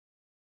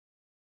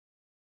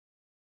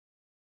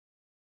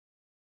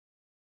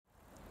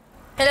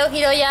Hello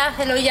Hiroya,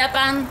 hello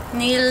Japan,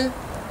 Neil,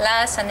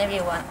 Las and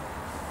everyone.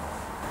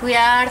 We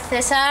are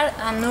Cesar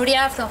and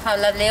Nuria from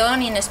FabLab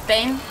León in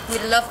Spain.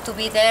 We'd love to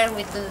be there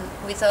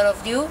with all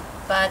of you,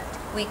 but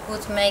we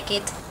could make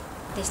it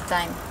this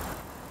time.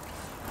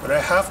 But I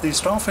have the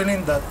strong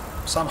feeling that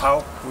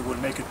somehow we will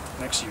make it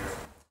next year.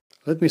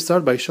 Let me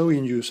start by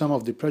showing you some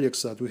of the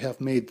projects that we have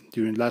made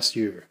during last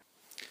year.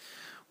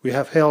 We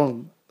have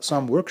held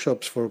some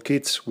workshops for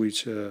kids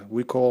which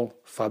we call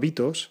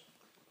Fabitos,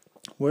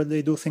 where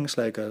they do things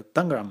like a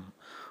tangram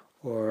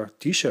or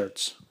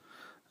t-shirts.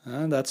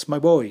 And that's my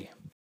boy.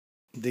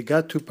 They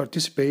got to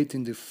participate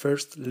in the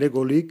first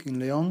Lego League in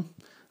León,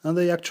 and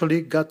they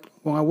actually got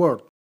one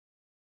award.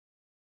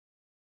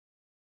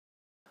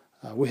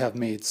 We have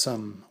made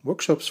some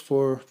workshops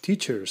for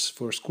teachers,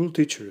 for school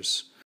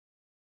teachers.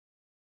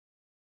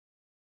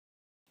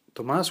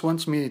 Tomás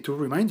wants me to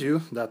remind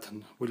you that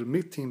we'll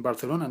meet in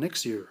Barcelona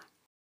next year.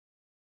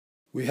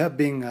 We have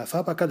been a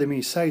Fab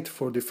Academy site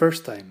for the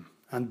first time,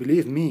 and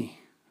believe me,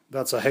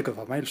 that's a heck of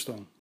a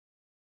milestone.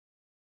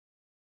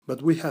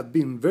 But we have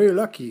been very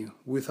lucky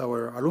with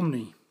our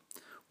alumni.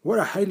 We're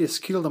a highly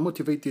skilled and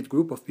motivated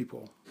group of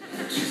people.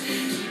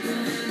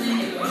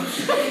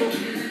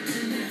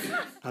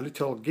 A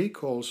little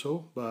geek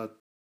also, but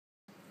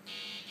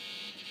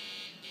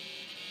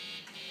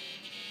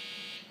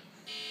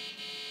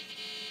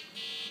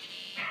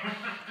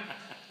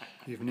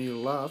if Neil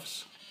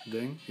laughs,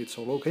 then it's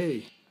all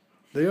okay.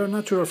 They are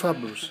natural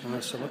fabbers, and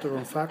as a matter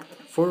of fact,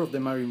 4 of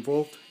them are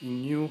involved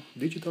in new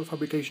digital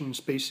fabrication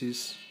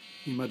spaces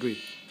in Madrid.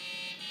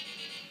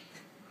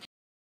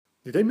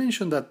 Did I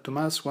mention that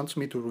Tomás wants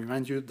me to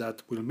remind you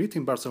that we'll meet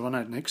in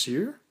Barcelona next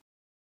year?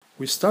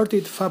 We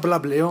started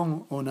FabLab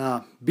León on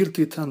a built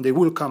it and they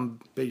will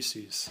come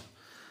basis.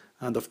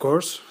 And of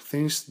course,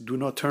 things do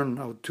not turn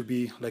out to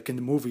be like in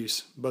the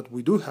movies, but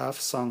we do have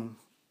some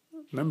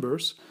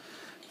members,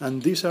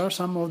 and these are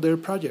some of their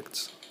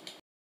projects.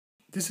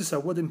 This is a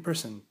wedding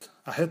present,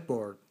 a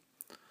headboard.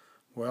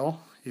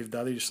 Well, if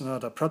that is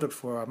not a product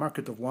for a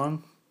market of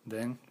one,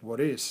 then what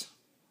is?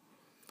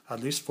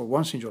 At least for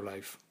once in your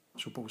life,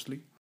 supposedly.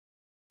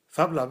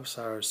 Fab Labs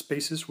are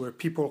spaces where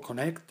people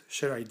connect,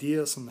 share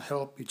ideas and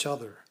help each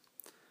other.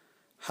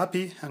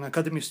 Happy, an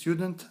academy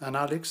student, and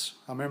Alex,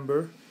 a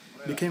member,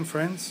 became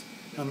friends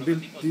and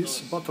built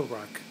this bottle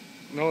rack.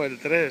 No, el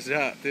 3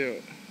 ya,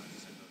 tío.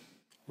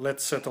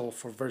 Let's settle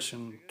for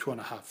version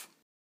 2.5.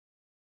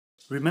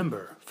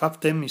 Remember,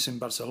 Fab10 is in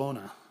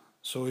Barcelona,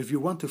 so if you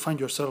want to find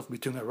yourself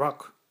between a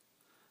rock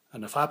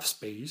and a fab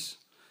space,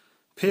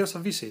 pay us a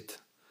visit.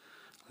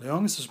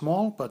 León is a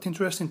small but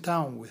interesting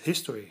town with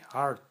history,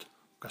 art,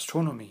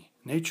 gastronomy,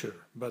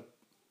 nature, but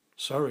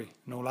sorry,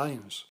 no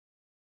lions.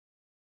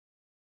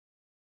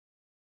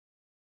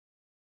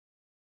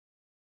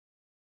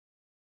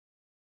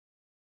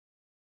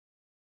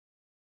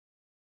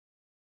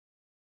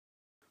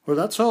 Well,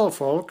 that's all,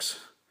 folks.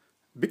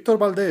 Victor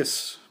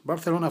Valdés,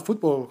 Barcelona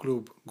Football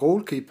Club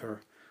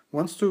goalkeeper,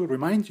 wants to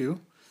remind you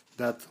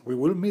that we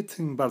will meet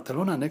in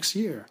Barcelona next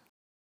year.